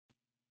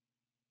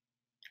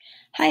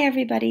Hi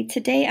everybody,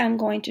 today I'm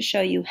going to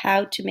show you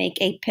how to make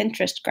a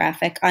Pinterest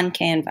graphic on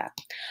Canva.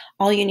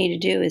 All you need to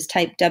do is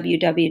type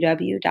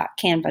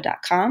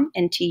www.canva.com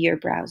into your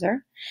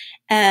browser,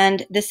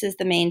 and this is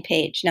the main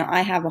page. Now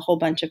I have a whole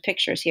bunch of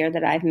pictures here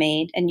that I've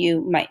made, and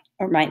you might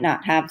or might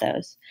not have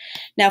those.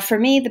 Now for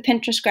me, the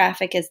Pinterest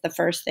graphic is the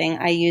first thing.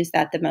 I use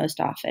that the most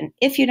often.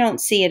 If you don't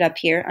see it up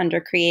here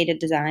under Create a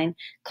Design,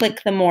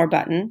 click the More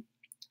button.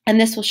 And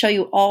this will show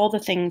you all the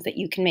things that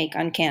you can make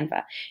on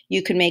Canva.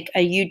 You can make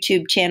a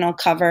YouTube channel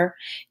cover.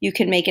 You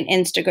can make an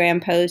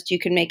Instagram post. You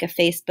can make a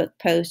Facebook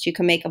post. You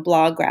can make a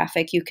blog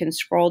graphic. You can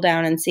scroll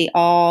down and see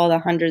all the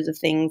hundreds of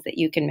things that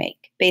you can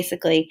make.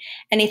 Basically,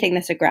 anything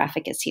that's a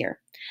graphic is here.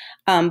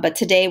 But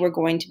today we're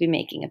going to be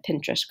making a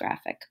Pinterest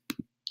graphic.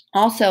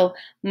 Also,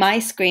 my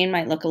screen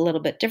might look a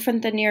little bit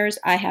different than yours.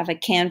 I have a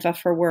Canva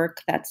for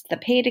Work. That's the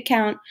paid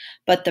account,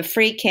 but the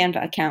free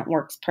Canva account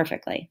works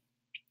perfectly.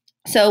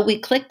 So we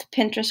clicked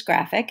Pinterest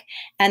graphic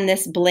and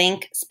this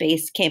blank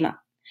space came up.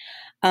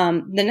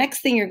 The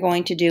next thing you're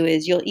going to do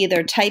is you'll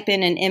either type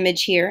in an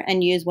image here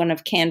and use one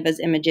of Canva's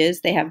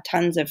images. They have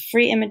tons of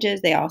free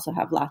images. They also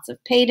have lots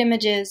of paid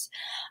images.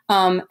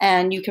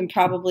 And you can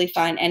probably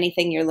find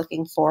anything you're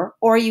looking for,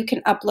 or you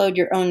can upload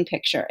your own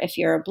picture. If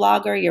you're a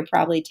blogger, you're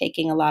probably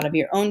taking a lot of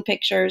your own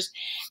pictures.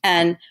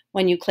 And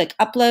when you click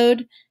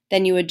upload,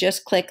 then you would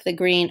just click the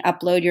green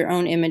upload your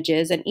own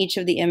images, and each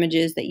of the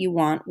images that you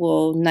want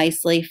will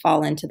nicely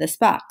fall into this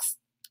box.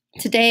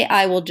 Today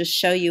I will just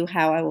show you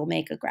how I will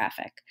make a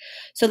graphic.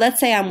 So let's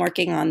say I'm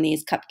working on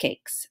these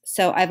cupcakes.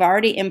 So I've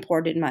already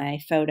imported my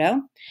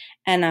photo,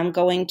 and I'm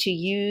going to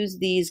use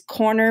these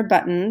corner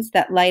buttons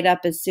that light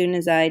up as soon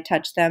as I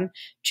touch them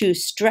to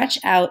stretch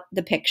out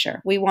the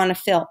picture. We want to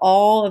fill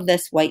all of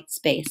this white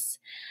space.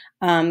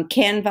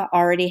 Canva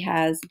already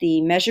has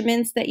the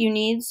measurements that you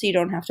need, so you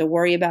don't have to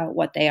worry about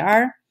what they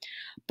are.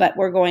 But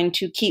we're going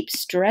to keep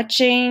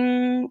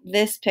stretching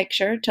this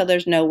picture till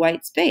there's no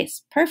white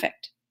space.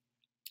 Perfect.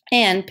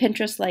 And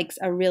Pinterest likes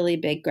a really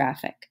big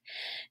graphic.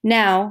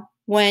 Now,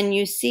 when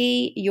you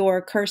see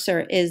your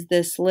cursor is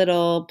this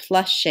little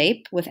plus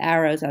shape with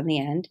arrows on the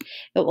end,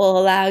 it will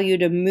allow you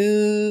to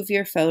move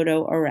your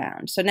photo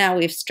around. So now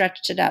we've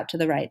stretched it out to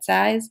the right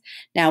size.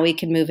 Now we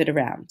can move it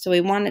around. So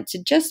we want it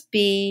to just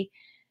be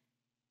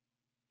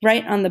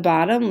right on the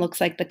bottom.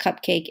 Looks like the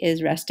cupcake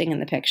is resting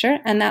in the picture,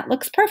 and that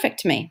looks perfect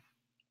to me.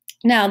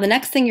 Now, the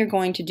next thing you're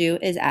going to do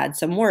is add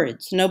some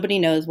words. Nobody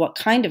knows what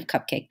kind of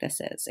cupcake this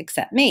is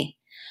except me.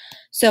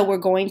 So we're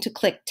going to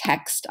click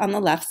text on the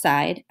left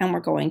side, and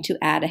we're going to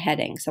add a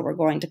heading. So we're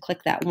going to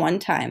click that one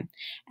time,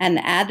 and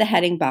the add the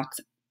heading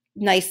box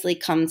nicely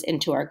comes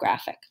into our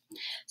graphic.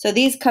 So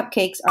these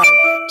cupcakes are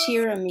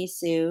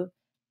tiramisu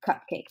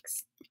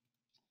cupcakes.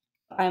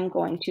 I'm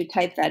going to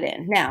type that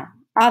in. Now,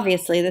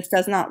 obviously, this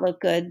does not look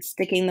good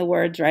sticking the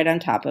words right on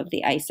top of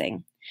the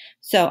icing.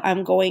 So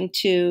I'm going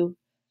to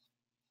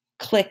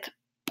click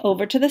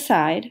over to the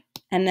side,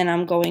 and then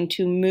I'm going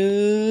to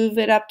move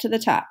it up to the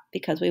top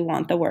because we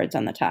want the words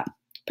on the top.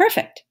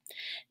 Perfect.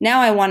 Now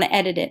I want to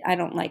edit it. I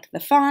don't like the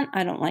font.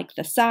 I don't like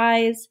the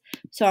size.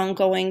 So I'm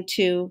going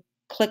to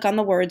click on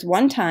the words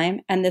one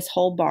time, and this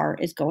whole bar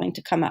is going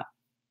to come up.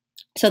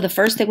 So the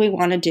first thing we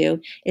want to do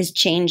is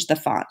change the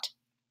font.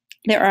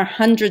 There are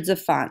hundreds of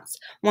fonts.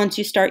 Once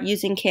you start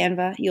using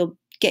Canva, you'll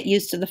get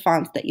used to the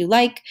fonts that you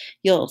like.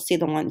 You'll see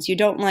the ones you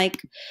don't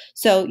like.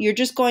 So you're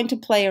just going to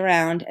play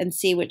around and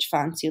see which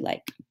fonts you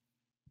like.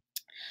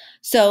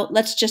 So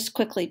let's just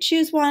quickly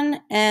choose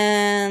one,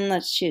 and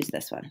let's choose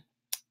this one.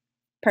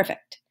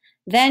 Perfect.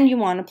 Then you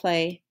want to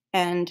play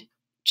and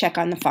check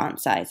on the font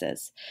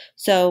sizes.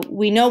 So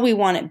we know we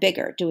want it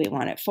bigger. Do we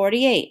want it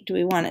 48? Do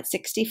we want it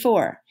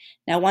 64?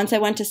 Now, once I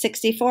went to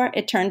 64,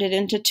 it turned it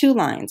into 2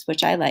 lines,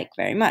 which I like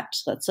very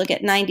much. Let's look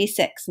at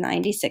 96.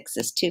 96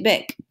 is too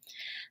big.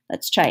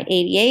 Let's try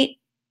 88.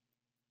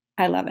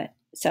 I love it.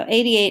 So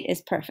 88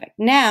 is perfect.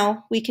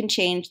 Now we can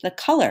change the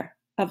color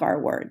of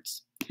our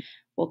words.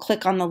 We'll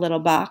click on the little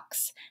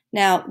box.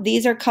 Now,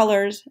 these are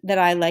colors that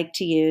I like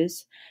to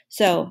use,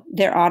 so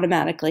they're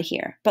automatically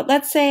here. But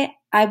let's say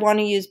I want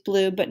to use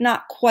blue, but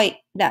not quite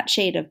that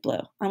shade of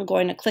blue. I'm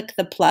going to click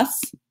the plus,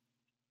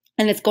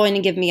 and it's going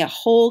to give me a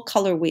whole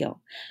color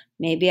wheel.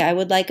 Maybe I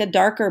would like a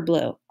darker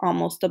blue,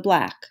 almost a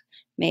black.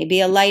 Maybe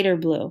a lighter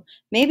blue.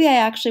 Maybe I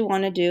actually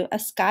want to do a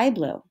sky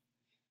blue.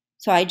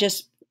 So I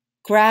just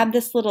grab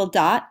this little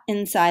dot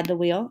inside the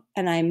wheel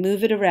and I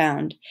move it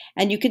around.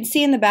 And you can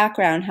see in the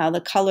background how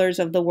the colors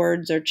of the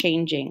words are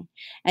changing.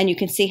 And you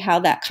can see how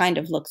that kind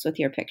of looks with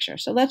your picture.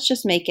 So let's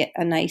just make it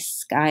a nice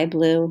sky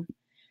blue.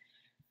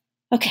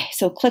 Okay,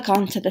 so click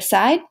onto the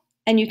side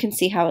and you can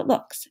see how it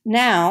looks.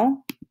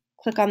 Now,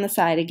 click on the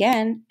side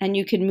again and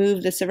you can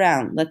move this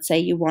around. Let's say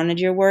you wanted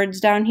your words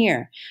down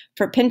here.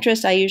 For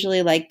Pinterest, I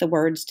usually like the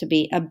words to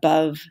be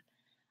above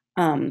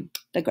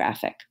the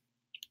graphic.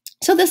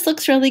 So this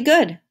looks really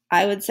good.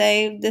 I would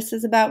say this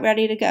is about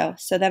ready to go.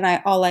 So then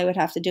all I would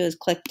have to do is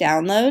click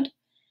download,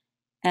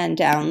 and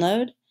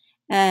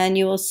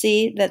you will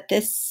see that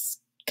this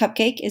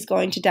cupcake is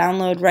going to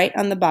download right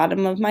on the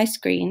bottom of my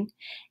screen.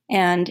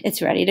 and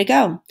it's ready to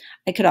go.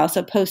 I could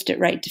also post it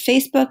right to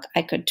Facebook.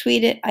 I could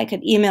tweet it. I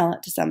could email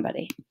it to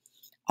somebody.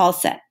 All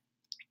set.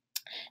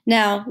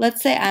 Now,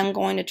 let's say I'm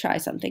going to try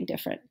something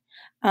different.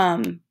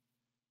 I'm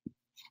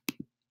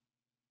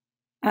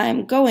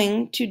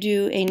going to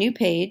do a new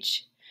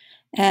page,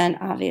 and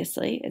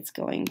obviously it's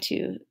going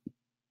to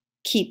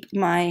keep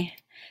my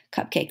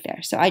cupcake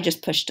there. So I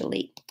just push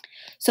delete.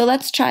 So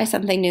let's try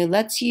something new.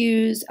 Let's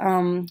use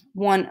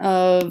one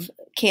of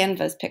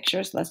Canva's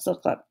pictures. Let's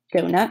look up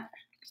donut.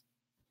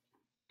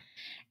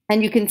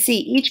 And you can see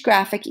each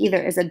graphic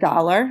either is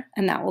 $1,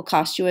 and that will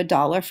cost you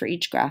 $1 for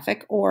each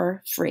graphic,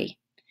 or free.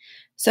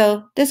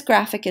 So this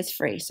graphic is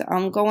free. So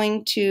I'm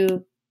going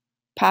to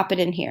pop it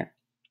in here.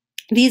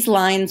 These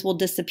lines will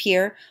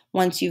disappear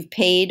once you've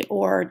paid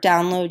or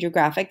download your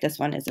graphic. This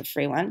one is a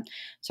free one.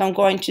 So I'm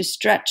going to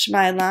stretch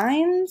my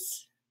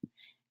lines,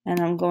 and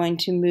I'm going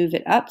to move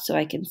it up so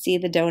I can see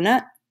the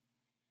donut.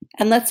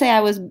 And let's say I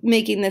was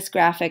making this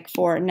graphic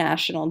for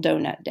National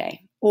Donut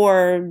Day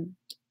or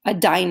a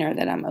diner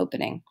that I'm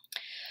opening.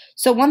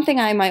 So one thing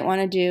I might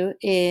want to do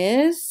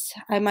is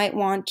I might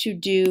want to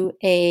do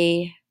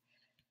a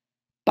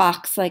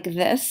box like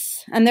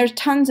this. And there's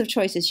tons of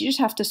choices. You just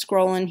have to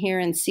scroll in here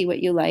and see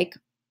what you like.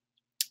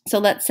 So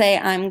let's say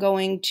I'm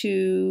going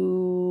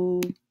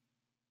to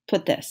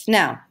put this.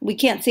 Now, we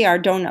can't see our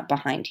donut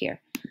behind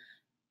here.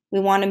 We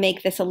want to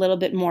make this a little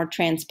bit more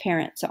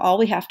transparent. So all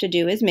we have to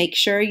do is make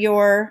sure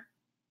your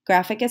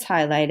graphic is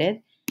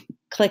highlighted,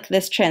 click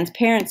this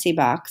transparency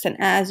box, and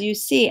as you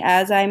see,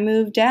 as I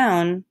move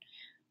down,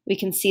 we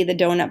can see the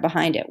donut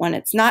behind it. When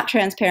it's not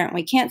transparent,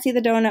 we can't see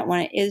the donut.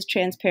 When it is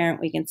transparent,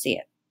 we can see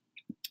it.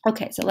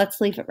 Okay, so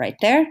let's leave it right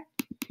there.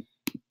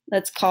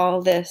 Let's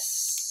call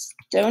this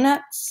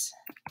donuts,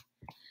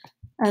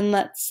 and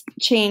let's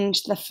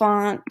change the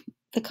font,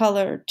 the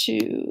color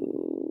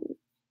to,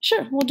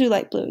 sure, we'll do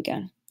light blue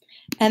again.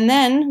 And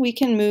then we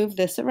can move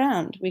this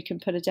around. We can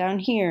put it down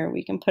here.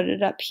 We can put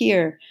it up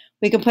here.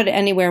 We can put it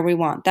anywhere we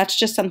want. That's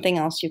just something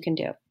else you can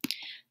do.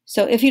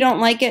 So if you don't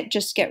like it,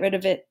 just get rid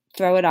of it,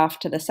 throw it off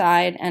to the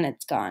side, and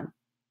it's gone.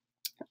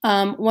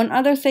 One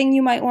other thing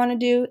you might want to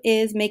do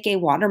is make a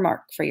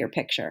watermark for your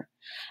picture.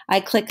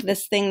 I click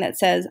this thing that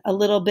says a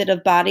little bit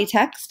of body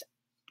text.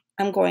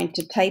 I'm going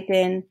to type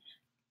in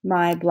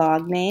my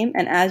blog name,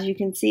 and as you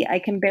can see, I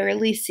can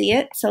barely see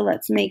it, so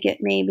let's make it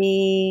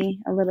maybe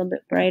a little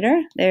bit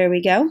brighter. There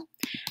we go.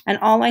 And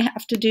all I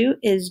have to do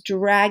is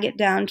drag it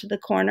down to the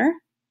corner,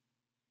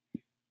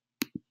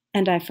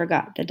 and I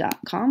forgot the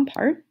 .com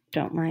part,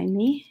 don't mind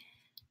me.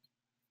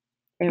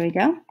 There we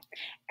go.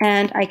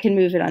 And I can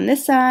move it on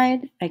this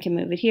side, I can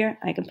move it here,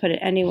 I can put it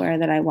anywhere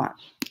that I want.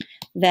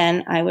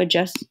 Then I would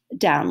just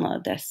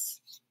download this.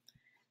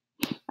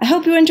 I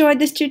hope you enjoyed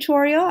this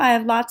tutorial. I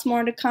have lots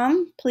more to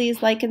come.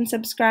 Please like and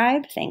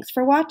subscribe. Thanks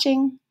for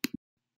watching.